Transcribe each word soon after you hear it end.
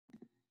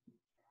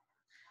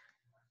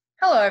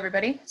Hello,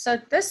 everybody. So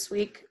this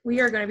week, we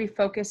are going to be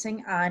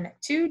focusing on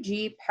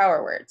 2G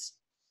power words.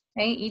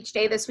 Okay, each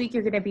day this week,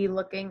 you're going to be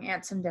looking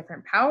at some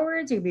different power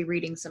words, you'll be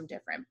reading some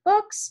different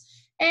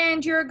books,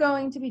 and you're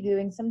going to be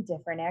doing some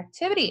different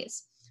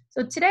activities.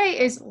 So today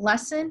is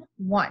lesson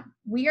 1.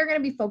 We are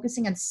going to be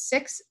focusing on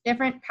 6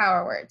 different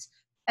power words,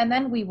 and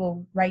then we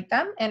will write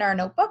them in our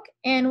notebook,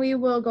 and we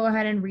will go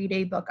ahead and read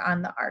a book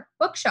on the ARC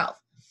bookshelf.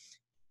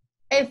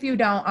 If you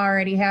don't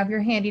already have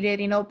your handy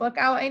dandy notebook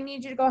out, I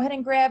need you to go ahead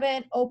and grab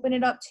it, open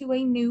it up to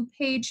a new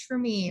page for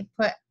me.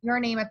 Put your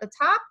name at the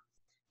top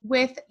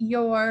with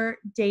your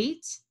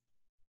date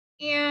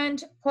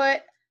and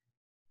put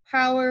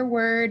power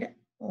word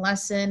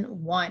lesson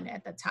 1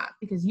 at the top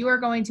because you are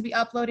going to be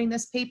uploading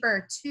this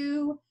paper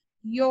to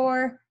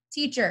your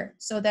teacher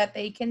so that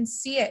they can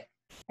see it.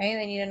 Okay,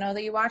 they need to know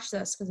that you watched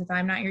this because if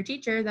I'm not your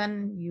teacher,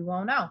 then you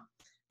won't know.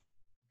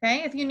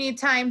 Okay, if you need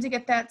time to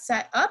get that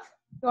set up,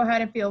 go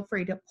ahead and feel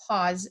free to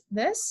pause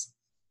this.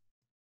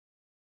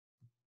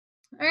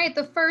 All right,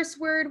 the first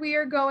word we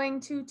are going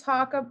to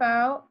talk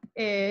about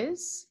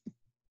is,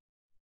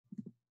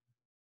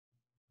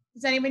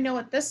 does anybody know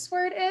what this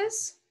word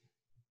is?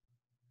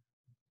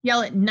 Yell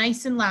it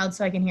nice and loud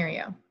so I can hear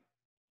you.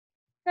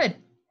 Good.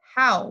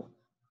 How?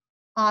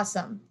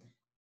 Awesome.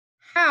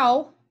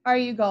 How are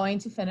you going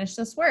to finish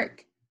this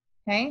work?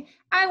 Okay,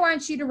 I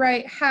want you to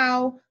write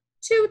how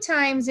 2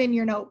 times in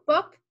your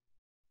notebook.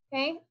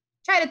 Okay,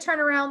 try to turn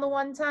around the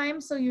 1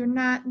 time so you're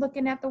not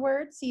looking at the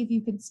word. See if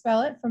you can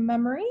spell it from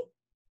memory.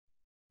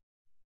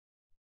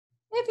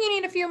 If you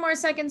need a few more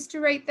seconds to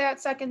write that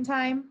second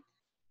time,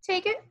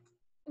 take it.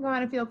 Go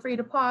ahead and feel free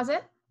to pause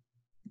it.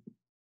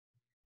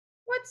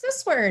 What's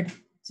this word?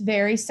 It's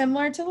very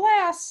similar to the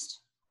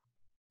last.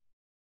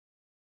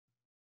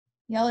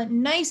 Yell it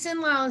nice and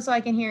loud so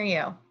I can hear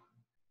you.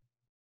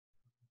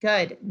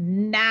 Good.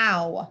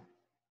 Now.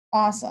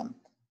 Awesome.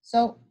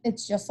 So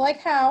it's just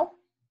like how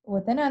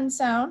with an N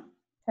sound.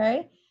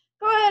 Okay.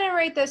 Go ahead and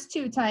write this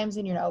 2 times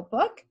in your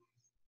notebook.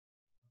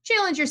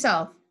 Challenge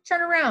yourself.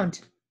 Turn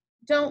around.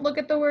 Don't look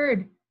at the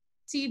word.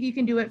 See if you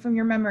can do it from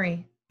your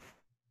memory.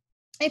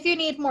 If you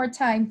need more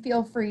time,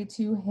 feel free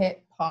to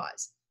hit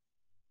pause.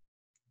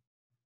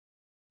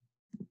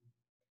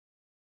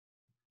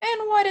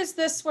 And what is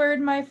this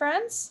word, my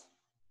friends?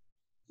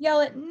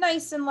 Yell it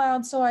nice and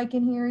loud so I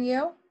can hear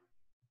you.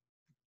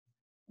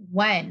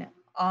 When.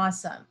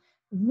 Awesome.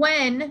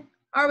 When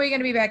are we going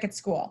to be back at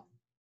school?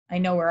 I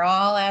know we're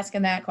all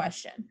asking that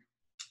question.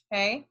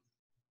 Okay.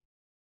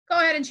 Go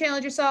ahead and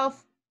challenge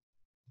yourself.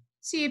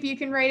 See if you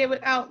can write it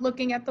without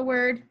looking at the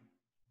word.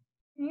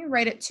 You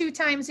write it 2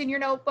 times in your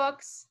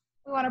notebooks.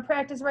 We want to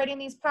practice writing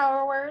these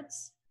power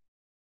words.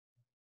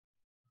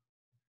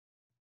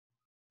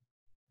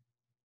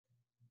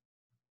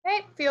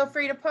 Okay, feel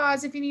free to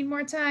pause if you need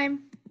more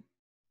time.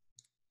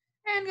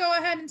 And go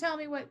ahead and tell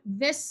me what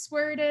this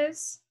word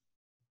is.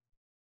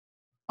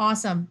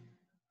 Awesome.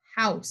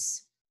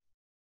 House.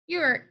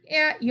 You're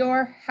at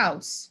your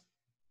house.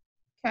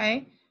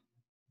 Okay.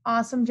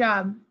 Awesome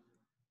job.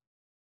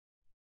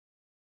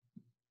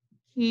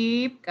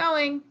 Keep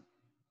going.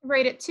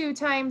 Write it 2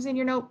 times in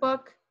your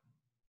notebook.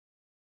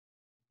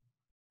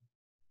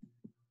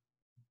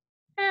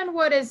 And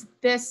what is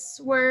this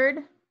word?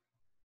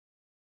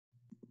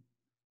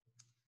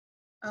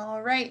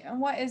 All right,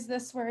 and what is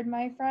this word,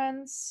 my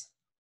friends?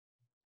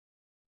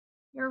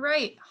 You're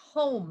right,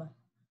 home.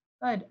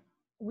 Good.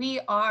 We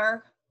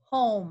are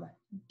home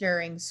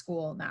during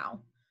school now.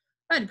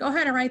 Good, go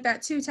ahead and write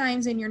that 2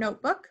 times in your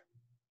notebook.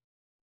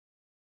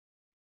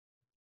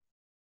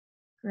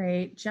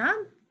 Great job.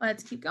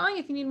 Let's keep going.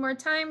 If you need more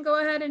time, go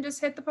ahead and just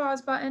hit the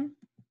pause button.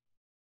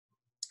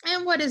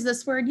 And what is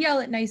this word? Yell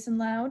it nice and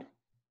loud.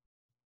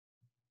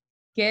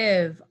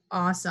 Give.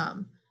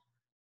 Awesome.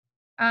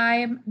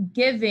 I'm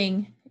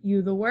giving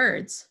you the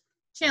words.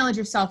 Challenge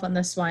yourself on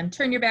this one.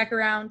 Turn your back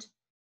around.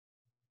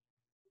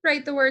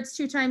 Write the words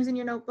 2 times in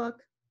your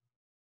notebook.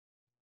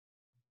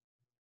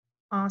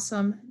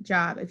 Awesome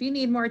job. If you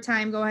need more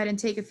time, go ahead and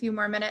take a few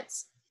more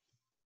minutes.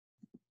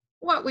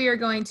 What we are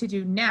going to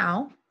do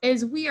now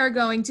is we are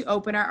going to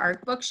open our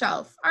ARC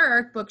bookshelf. Our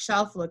ARC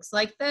bookshelf looks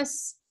like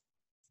this.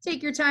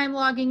 Take your time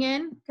logging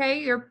in,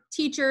 okay? Your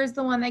teacher is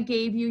the one that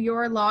gave you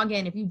your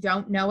login. If you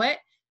don't know it,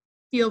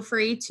 feel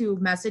free to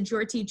message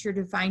your teacher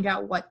to find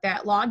out what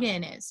that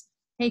login is,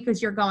 okay?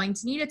 Because you're going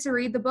to need it to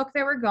read the book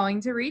that we're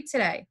going to read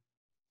today.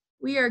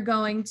 We are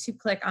going to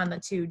click on the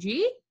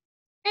 2G,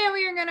 and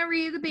we are going to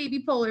read the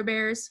baby polar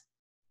bears,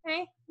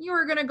 okay? You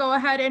are going to go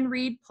ahead and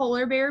read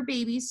Polar Bear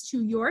Babies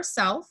to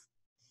yourself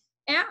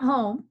at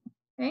home,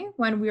 okay,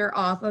 when we are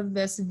off of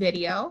this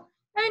video.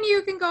 And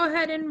you can go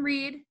ahead and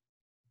read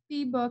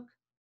the book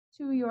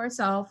to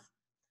yourself,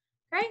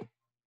 okay?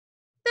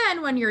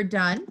 Then when you're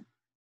done,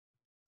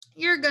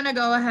 you're going to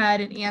go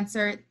ahead and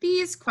answer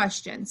these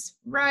questions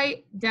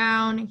right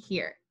down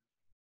here,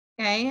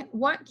 okay?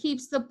 What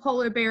keeps the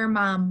polar bear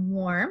mom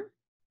warm?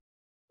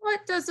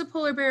 What does the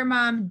polar bear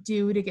mom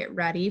do to get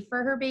ready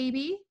for her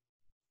baby?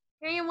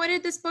 Okay, and what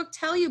did this book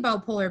tell you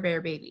about polar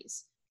bear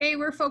babies? Okay,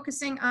 we're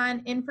focusing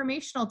on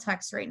informational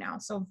text right now,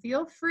 so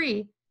feel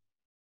free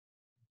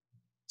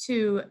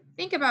to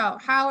think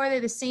about how are they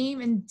the same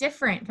and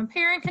different.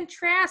 Compare and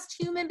contrast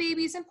human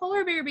babies and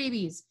polar bear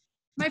babies.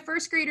 My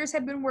first graders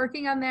have been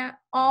working on that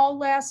all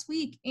last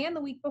week and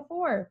the week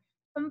before.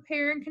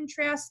 Compare and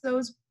contrast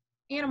those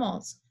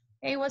animals.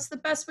 Okay, what's the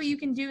best way you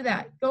can do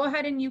that? Go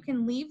ahead and you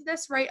can leave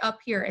this right up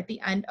here at the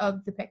end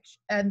of the picture,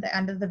 at the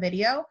end of the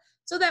video,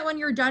 so that when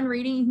you're done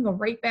reading, you can go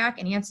right back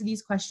and answer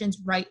these questions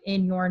right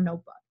in your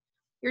notebook.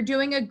 You're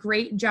doing a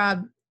great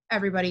job,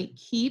 everybody.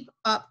 Keep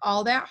up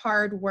all that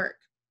hard work.